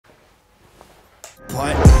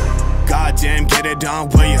But goddamn, get it done,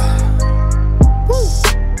 will ya? Woo.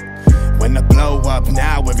 When I blow up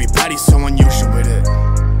now, everybody's so unusual with it.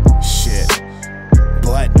 Shit.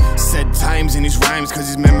 But said times in these rhymes, cause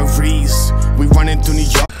these memories we running through New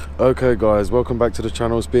York. Okay guys, welcome back to the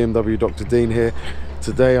channel. It's BMW Dr. Dean here.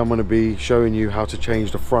 Today I'm going to be showing you how to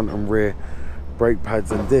change the front and rear brake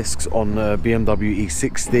pads and discs on the BMW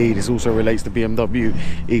E60. This also relates to BMW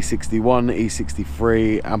E61,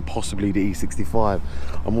 E63 and possibly the E65.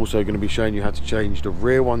 I'm also going to be showing you how to change the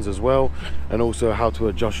rear ones as well, and also how to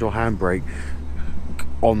adjust your handbrake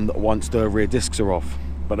on once the rear discs are off.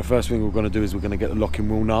 But the first thing we're going to do is we're going to get the locking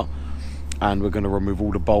wheel nut, and we're going to remove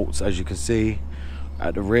all the bolts. As you can see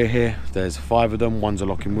at the rear here, there's 5 of them. One's a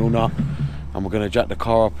locking wheel nut, and we're going to jack the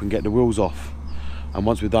car up and get the wheels off. And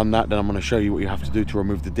once we've done that, then I'm going to show you what you have to do to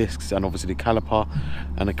remove the discs and obviously the caliper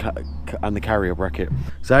and the carrier bracket.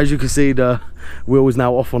 So as you can see, the wheel is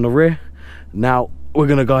now off on the rear. Now we're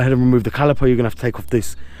going to go ahead and remove the caliper. You're going to have to take off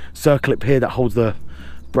this circlip here that holds the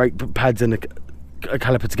brake pads and the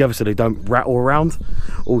caliper together so they don't rattle around.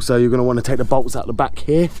 Also, you're going to want to take the bolts out the back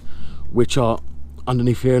here, which are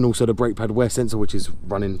underneath here, and also the brake pad wear sensor, which is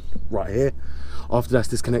running right here. After that's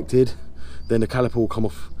disconnected, then the caliper will come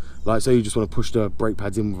off like so. You just want to push the brake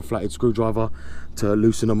pads in with a flathead screwdriver to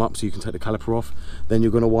loosen them up so you can take the caliper off. Then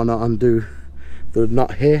you're going to want to undo the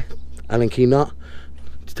nut here, Allen key nut,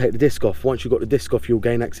 to take the disc off. Once you've got the disc off, you'll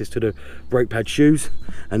gain access to the brake pad shoes,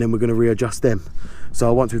 and then we're going to readjust them.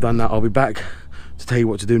 So once we've done that, I'll be back to tell you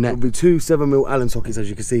what to do next. There'll be 2 7mm Allen sockets, as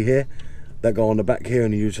you can see here, that go on the back here,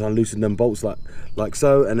 and you just unloosen them bolts like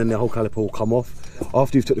so, and then the whole caliper will come off.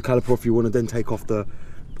 After you've took the caliper off, you want to then take off the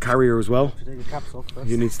carrier as well.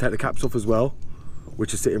 You need to take the caps off as well,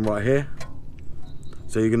 which is sitting right here.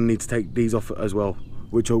 So you're going to need to take these off as well,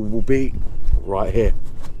 which will be right here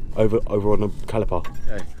over on the caliper.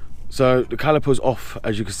 Okay. So the caliper's off,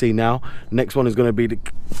 as you can see now. Next one is going to be the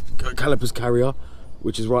caliper's carrier,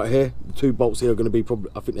 which is right here. The 2 bolts here are going to be probably,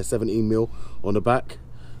 I think they're 17mm on the back.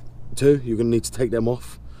 2, you're going to need to take them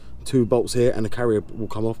off. 2 bolts here, and the carrier will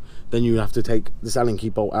come off. Then you have to take this Allen key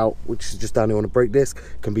bolt out, which is just down here on the brake disc.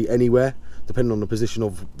 Can be anywhere depending on the position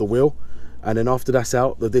of the wheel. And then after that's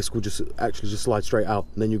out, the disc will just slide straight out,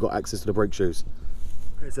 and then you've got access to the brake shoes.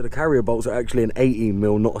 Okay, so the carrier bolts are actually an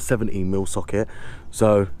 18mm, not a 17mm socket.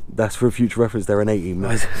 So that's for future reference, they're an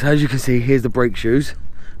 18mm. So as you can see, here's the brake shoes.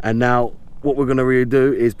 And now what we're going to really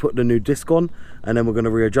do is put the new disc on, and then we're going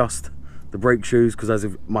to readjust the brake shoes, because as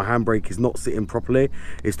if my handbrake is not sitting properly,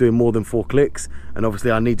 it's doing more than 4 clicks, and obviously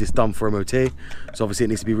I need this done for MOT, so obviously it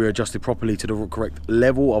needs to be readjusted properly to the correct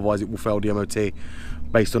level, otherwise it will fail the MOT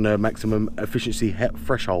based on the maximum efficiency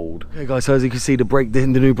threshold. Okay guys, so as you can see, the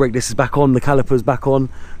new brake disc is back on, the caliper's back on,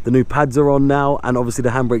 the new pads are on now, and obviously the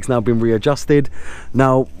handbrake's now been readjusted.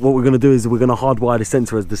 Now what we're going to do is we're going to hardwire the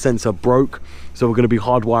sensor, as the sensor broke, so we're going to be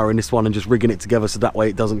hardwiring this one and just rigging it together so that way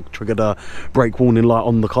it doesn't trigger the brake warning light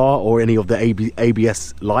on the car or any of the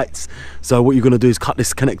ABS lights. So what you're going to do is cut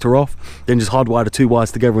this connector off, then just hardwire the 2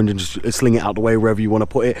 wires together and then just sling it out the way wherever you want to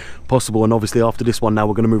put it possible. And obviously after this one, now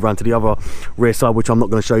we're going to move around to the other rear side, which I'm not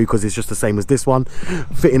going to show you because it's just the same as this one.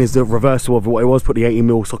 Fitting is the reversal of what it was. Put the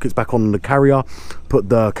 18mm sockets back on the carrier, put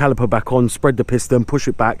the caliper back on, spread the piston, push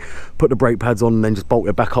it back, put the brake pads on, and then just bolt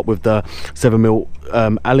it back up with the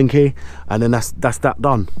 7mm Allen key, and then that's that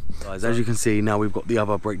done. Guys, as you can see, now we've got the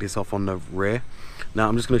other brake disc off on the rear. Now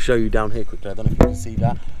I'm just going to show you down here quickly, I don't know if you can see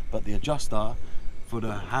that, but the adjuster for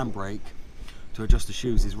the handbrake to adjust the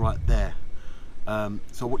shoes is right there.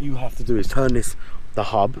 So what you have to do is turn the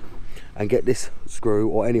hub and get this screw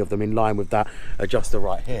or any of them in line with that adjuster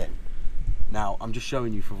right here. Now I'm just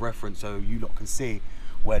showing you for reference so you lot can see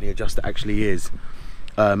where the adjuster actually is,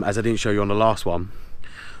 as I didn't show you on the last one.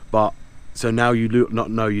 But so now you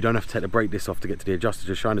don't have to take the brake disc off to get to the adjuster,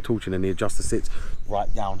 just shine the torch in and the adjuster sits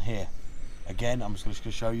right down here. Again, I'm just going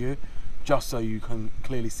to show you just so you can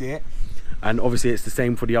clearly see it. And obviously it's the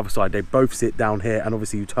same for the other side, they both sit down here, and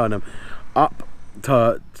obviously you turn them up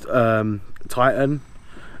to tighten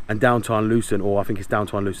and down to unloosen, or I think it's down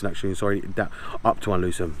to unloosen actually, sorry, up to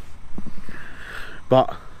unloosen.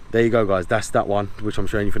 But there you go guys, that's that one which I'm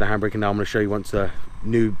showing you for the handbrake, and now I'm going to show you once the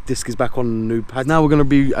new disc is back on, new pad. Now we're going to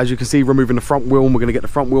be, as you can see, removing the front wheel, and we're going to get the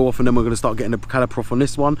front wheel off, and then we're going to start getting the caliper off on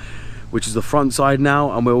this one, which is the front side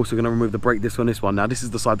now, and we're also going to remove the brake disc on this one. Now this is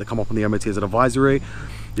the side that come up on the MOT as an advisory.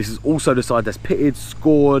 This is also the side that's pitted,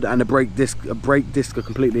 scored, and the brake disc are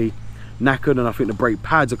completely knackered, and I think the brake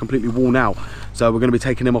pads are completely worn out. So we're going to be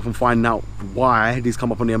taking them off and finding out why these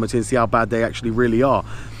come up on the MOT and see how bad they actually really are.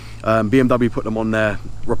 BMW put them on their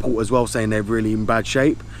report as well, saying they're really in bad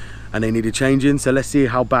shape. and they needed changing. So let's see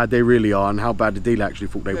how bad they really are and how bad the dealer actually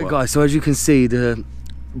thought they were. Guys, so as you can see, the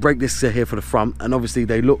brake discs are here for the front, and obviously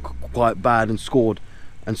they look quite bad and scored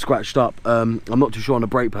and scratched up. I'm not too sure on the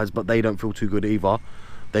brake pads, but they don't feel too good either.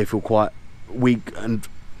 They feel quite weak and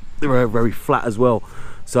they're very flat as well.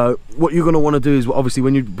 So what you're going to want to do is,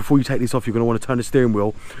 obviously, before you take this off, you're going to want to turn the steering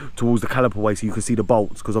wheel towards the caliper way so you can see the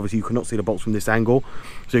bolts, because obviously you cannot see the bolts from this angle.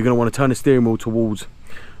 So you're going to want to turn the steering wheel towards,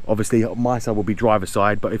 obviously my side will be driver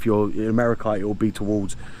side, but if you're in America it will be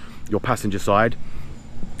towards your passenger side.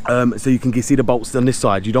 So you can see the bolts on this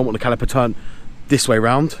side. You don't want the caliper turned this way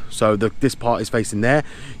round, so this part is facing there.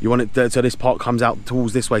 You want it so this part comes out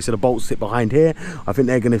towards this way, so the bolts sit behind here. I think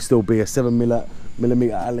they're going to still be a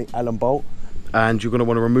 7mm Allen bolt, and you're going to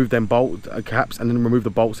want to remove them bolt caps and then remove the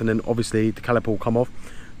bolts, and then obviously the caliper will come off.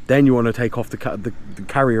 Then you want to take off the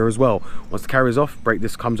carrier as well. Once the carrier's off, brake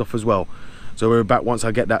disc comes off as well. So we're back once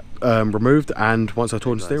I get that removed, and once I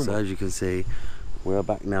torn the steering wheel. So as you can see, we're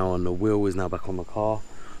back now, and the wheel is now back on the car.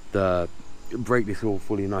 The brake discs are all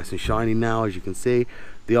fully nice and shiny now, as you can see.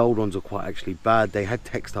 The old ones are quite actually bad. They had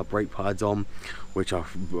textile brake pads on, which I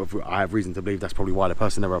have reason to believe that's probably why the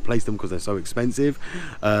person never replaced them, because they're so expensive.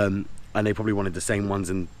 And they probably wanted the same ones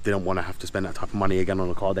and didn't want to have to spend that type of money again on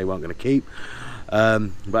a car they weren't going to keep.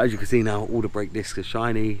 But as you can see now, all the brake discs are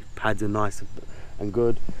shiny, pads are nice and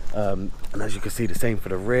good. And as you can see, the same for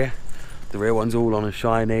the rear. The rear one's all on and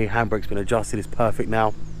shiny. Handbrake's been adjusted, it's perfect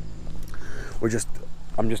now.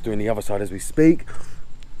 I'm just doing the other side as we speak.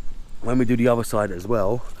 When we do the other side as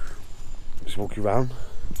well, just walk you around.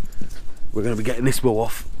 We're going to be getting this wheel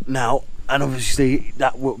off now, and obviously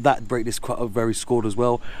that brake disc quite very scored as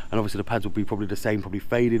well, and obviously the pads will be probably the same, probably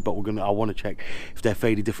faded, but I want to check if they're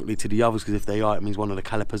faded differently to the others, because if they are, it means one of the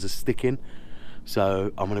calipers are sticking.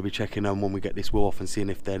 So I'm going to be checking them when we get this wheel off and seeing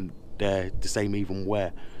if they're the same even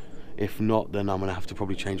wear. If not, then I'm going to have to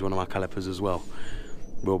probably change one of my calipers as well.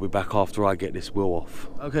 We'll be back after I get this wheel off.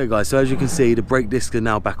 Okay guys, so as you can see, the brake discs are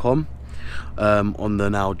now back on the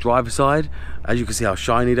now driver side. As you can see how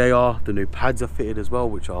shiny they are. The new pads are fitted as well,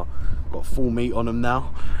 which are got full meat on them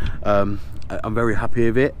now. I'm very happy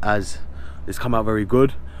with it, as it's come out very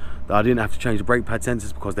good. I didn't have to change the brake pad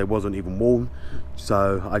sensors because they wasn't even worn,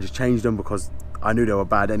 so I just changed them because I knew they were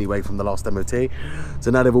bad anyway from the last MOT.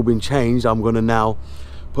 So now they've all been changed, I'm going to now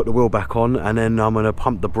put the wheel back on, and then I'm going to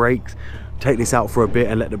pump the brakes, take this out for a bit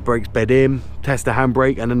and let the brakes bed in, test the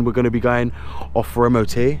handbrake, and then we're going to be going off for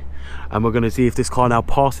MOT, and we're going to see if this car now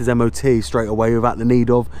passes MOT straight away without the need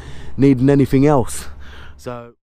of needing anything else. So